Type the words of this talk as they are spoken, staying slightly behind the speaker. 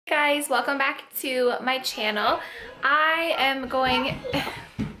guys, welcome back to my channel. I am going...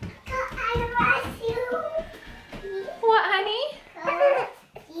 What, honey?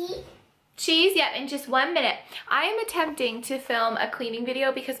 Cheese? Yeah, in just 1 minute. I am attempting to film a cleaning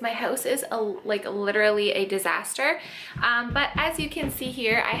video because my house is like literally a disaster. But as you can see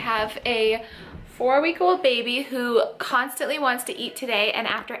here, I have a 4-week-old baby who constantly wants to eat today, and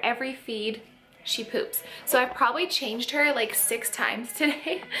after every feed, she poops. So I've probably changed her like 6 times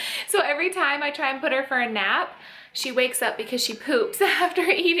today. So every time I try and put her for a nap, she wakes up because she poops after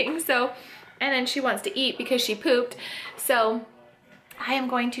eating. So, and then she wants to eat because she pooped. So I am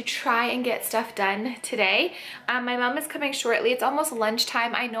going to try and get stuff done today. My mom is coming shortly. It's almost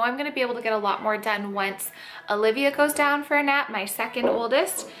lunchtime. I know I'm gonna be able to get a lot more done once Olivia goes down for a nap, my second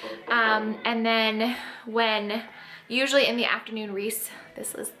oldest. And then when, usually in the afternoon, Reese,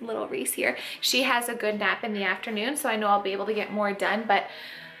 this is little Reese here, she has a good nap in the afternoon, so I know I'll be able to get more done. But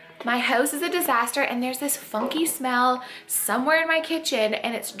my house is a disaster, and there's this funky smell somewhere in my kitchen,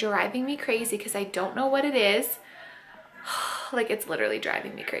 and it's driving me crazy because I don't know what it is. Like, it's literally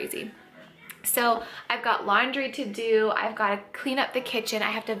driving me crazy. So I've got laundry to do. I've got to clean up the kitchen.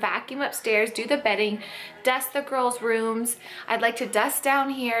 I have to vacuum upstairs, do the bedding, dust the girls' rooms. I'd like to dust down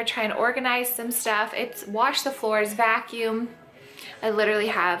here, try and organize some stuff. It's wash the floors, vacuum. I literally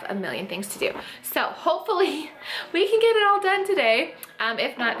have a million things to do. So hopefully we can get it all done today.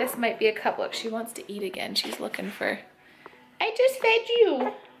 If not, this might be a couple. Look, she wants to eat again. She's looking for, I just fed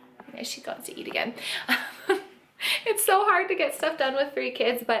you. Yeah, she wants to eat again. It's so hard to get stuff done with 3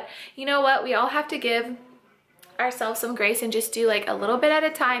 kids, but you know what? We all have to give ourselves some grace and just do like a little bit at a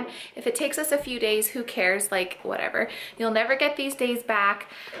time. If it takes us a few days, who cares? Like, whatever. You'll never get these days back.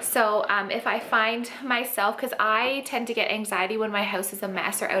 So if I find myself, because I tend to get anxiety when my house is a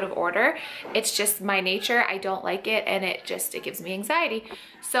mess or out of order. It's just my nature. I don't like it, and it gives me anxiety.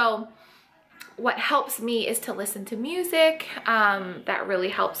 So what helps me is to listen to music. That really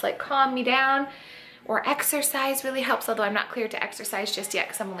helps like calm me down. Or exercise really helps, although I'm not clear to exercise just yet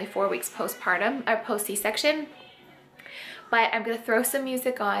because I'm only 4 weeks postpartum, or post C-section. But I'm gonna throw some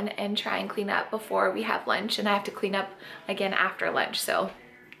music on and try and clean up before we have lunch, and I have to clean up again after lunch. So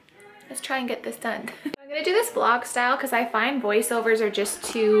let's try and get this done. I'm gonna do this vlog style because I find voiceovers are just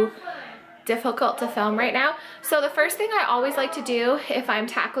too difficult to film right now. So the first thing I always like to do if I'm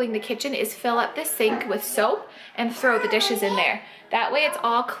tackling the kitchen is fill up the sink with soap and throw the dishes in there. That way it's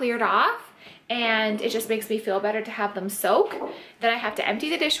all cleared off, and it just makes me feel better to have them soak. Then I have to empty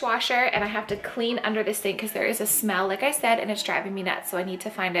the dishwasher, and I have to clean under the sink because there is a smell, like I said, and it's driving me nuts. So I need to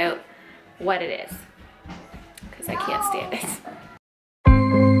find out what it is because I can't stand it.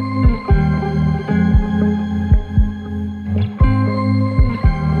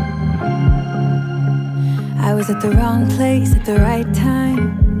 I was at the wrong place at the right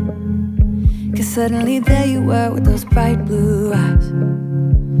time, 'cause suddenly there you were with those bright blue eyes.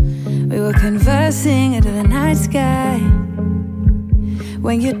 We were conversing under the night sky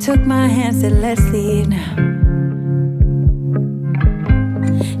when you took my hand, said let's leave now.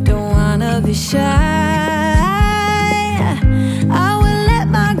 Don't wanna be shy, I will let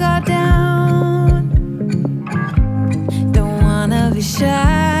my guard down. Don't wanna be shy,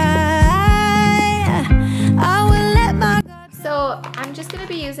 I will let my guard down. So I'm just gonna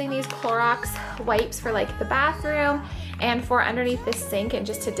be using these Clorox wipes for like the bathroom and for underneath the sink, and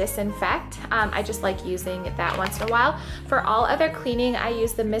just to disinfect. I just like using that once in a while. For all other cleaning, I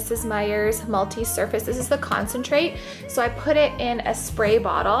use the Mrs. Meyer's multi-surface. This is the concentrate. So I put it in a spray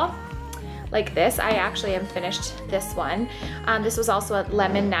bottle like this. I actually am finished this one. This was also a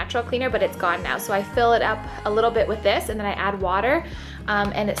lemon natural cleaner, but it's gone now. So I fill it up a little bit with this, and then I add water,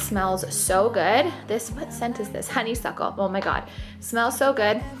 and it smells so good. This, what scent is this? Honeysuckle. Oh my God, smells so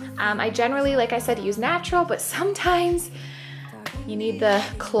good. I generally, like I said, use natural, but sometimes you need the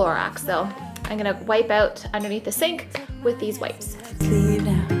Clorox. So I'm gonna wipe out underneath the sink with these wipes. Leave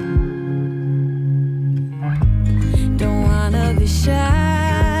now. Don't wanna be shy,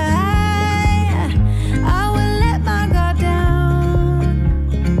 I will let my guard down.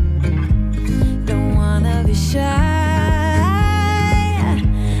 Don't wanna be shy,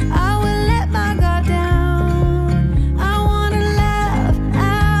 I will let my guard down. I wanna laugh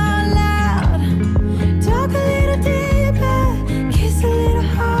out loud, talk a little deeper, kiss a little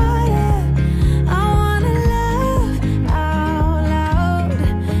harder. I wanna laugh out loud,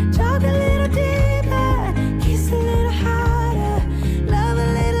 talk a little deeper, kiss a little harder.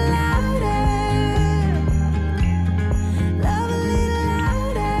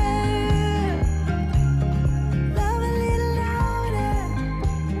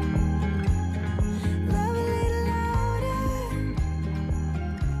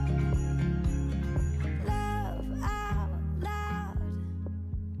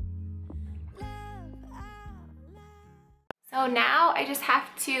 So now I just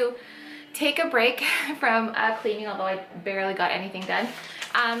have to take a break from cleaning, although I barely got anything done,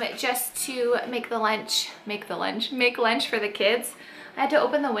 just to make lunch for the kids. I had to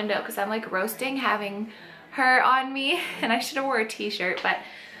open the window because I'm like roasting having her on me, and I should have wore a t-shirt, but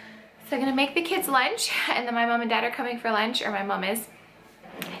so I'm gonna make the kids lunch, and then my mom and dad are coming for lunch, or my mom is,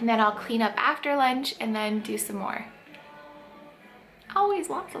 and then I'll clean up after lunch and then do some more. Always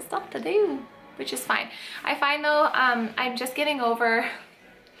lots of stuff to do, which is fine. I find though, I'm just getting over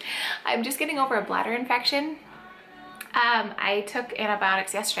a bladder infection. I took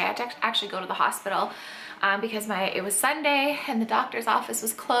antibiotics yesterday. I had to actually go to the hospital because it was Sunday and the doctor's office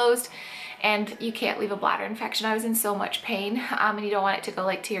was closed, and you can't leave a bladder infection. I was in so much pain, and you don't want it to go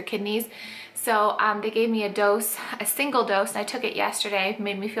like to your kidneys. So they gave me a single dose, and I took it yesterday. It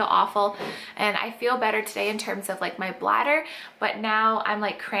made me feel awful, and I feel better today in terms of like my bladder, but now I'm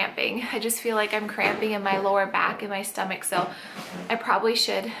like cramping. I just feel like I'm cramping in my lower back and my stomach, so I probably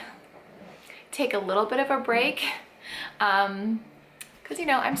should take a little bit of a break. Because you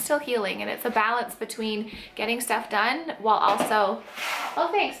know, I'm still healing, and it's a balance between getting stuff done while also, oh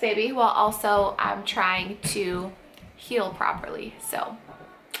thanks baby, while also I'm trying to heal properly. So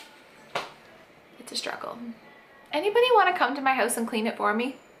it's a struggle. Anybody want to come to my house and clean it for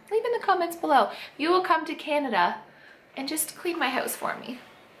me? Leave in the comments below. You will come to Canada and just clean my house for me.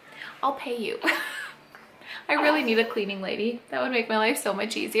 I'll pay you. I really need a cleaning lady. That would make my life so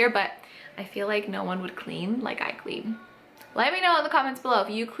much easier, but I feel like no one would clean like I clean. Let me know in the comments below if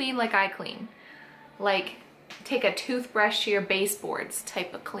you clean like I clean. Like, take a toothbrush to your baseboards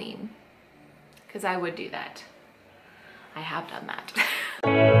type of clean. Because I would do that. I have done that.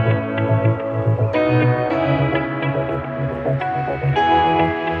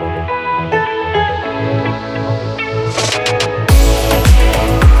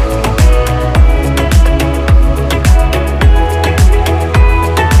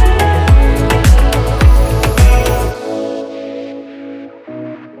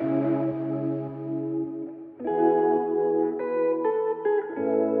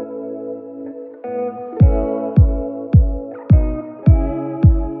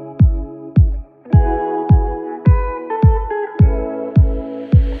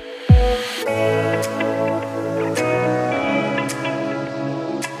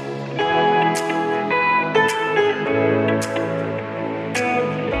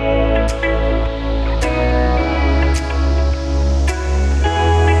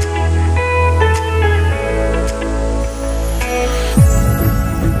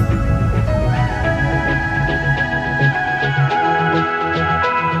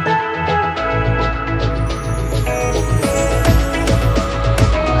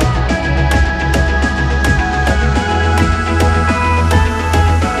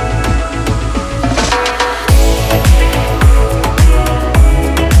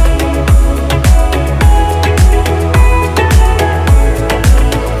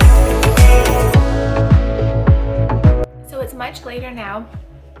 Later now,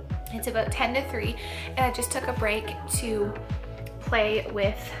 it's about 10 to 3, and I just took a break to play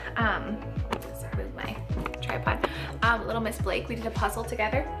with sorry, with my tripod, little Miss Blake. We did a puzzle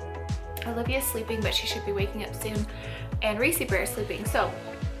together. Olivia's sleeping, but she should be waking up soon, and Reese Bear is sleeping. So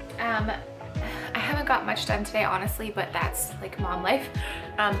I haven't got much done today, honestly, but that's like mom life,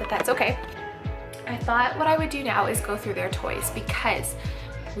 but that's okay. I thought what I would do now is go through their toys, because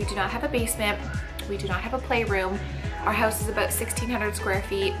we do not have a basement, we do not have a playroom. Our house is about 1,600 square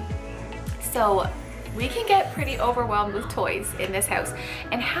feet, so we can get pretty overwhelmed with toys in this house,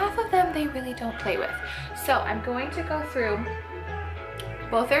 and half of them they really don't play with. So I'm going to go through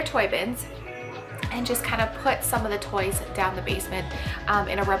both their toy bins and just kind of put some of the toys down the basement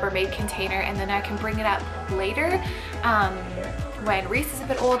in a Rubbermaid container, and then I can bring it up later when Reese is a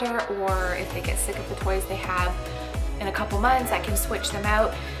bit older, or if they get sick of the toys they have in a couple months, I can switch them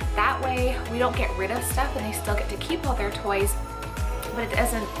out. That way we don't get rid of stuff and they still get to keep all their toys, but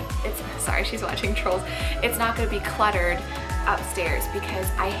sorry, she's watching Trolls. It's not going to be cluttered upstairs, because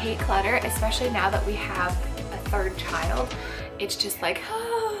I hate clutter, especially now that we have a third child. It's just like,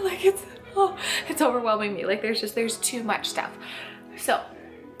 it's overwhelming me. Like there's too much stuff. So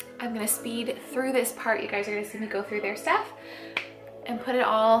I'm gonna speed through this part. You guys are gonna see me go through their stuff and put it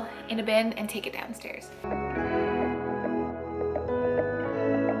all in a bin and take it downstairs.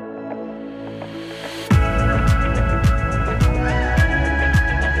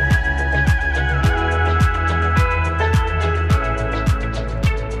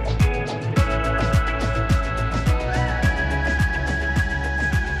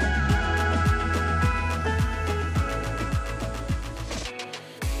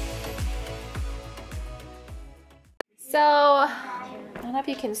 So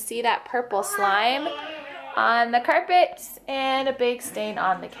you can see that purple slime on the carpet and a big stain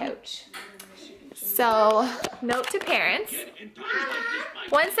on the couch. So, note to parents,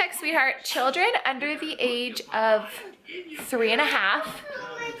 1 sec, sweetheart, children under the age of 3.5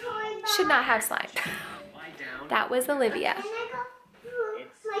 should not have slime. That was Olivia.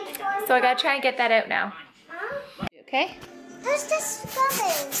 So I gotta try and get that out now. Okay?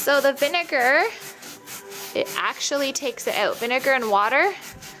 So the vinegar, it actually takes it out. Vinegar and water,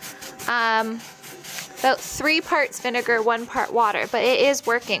 about 3 parts vinegar, 1 part water, but it is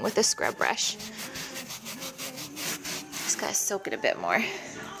working with the scrub brush. Just gotta soak it a bit more.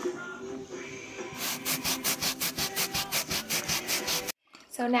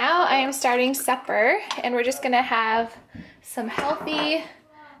 So now I am starting supper, and we're just gonna have some healthy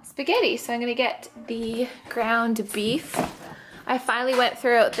spaghetti. So I'm gonna get the ground beef. I finally went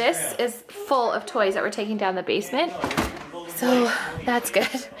through. This is full of toys that we're taking down the basement, so that's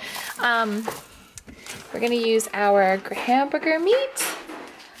good. We're gonna use our hamburger meat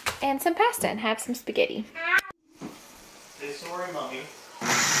and some pasta and have some spaghetti. Say sorry, Mommy.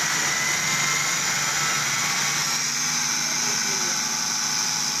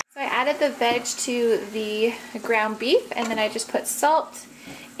 So I added the veg to the ground beef, and then I just put salt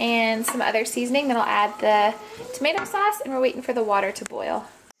and some other seasoning. Then I'll add the tomato sauce, and we're waiting for the water to boil.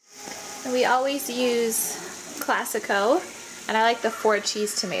 And we always use Classico, and I like the 4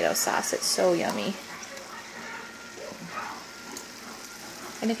 cheese tomato sauce. It's so yummy.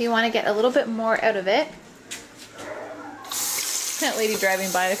 And if you want to get a little bit more out of it, that lady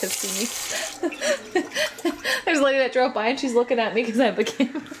driving by, I could see me. There's a lady that drove by and she's looking at me because I have the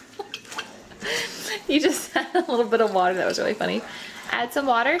camera. You just had a little bit of water. That was really funny. Add some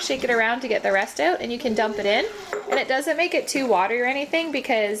water, shake it around to get the rest out, and you can dump it in. And it doesn't make it too watery or anything,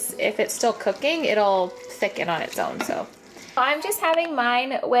 because if it's still cooking, it'll thicken on its own. So I'm just having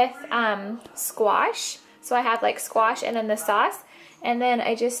mine with squash. So I have like squash and then the sauce, and then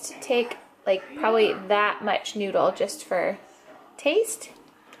I just take like probably that much noodle just for taste,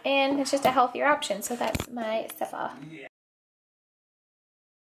 and it's just a healthier option. So that's my supper.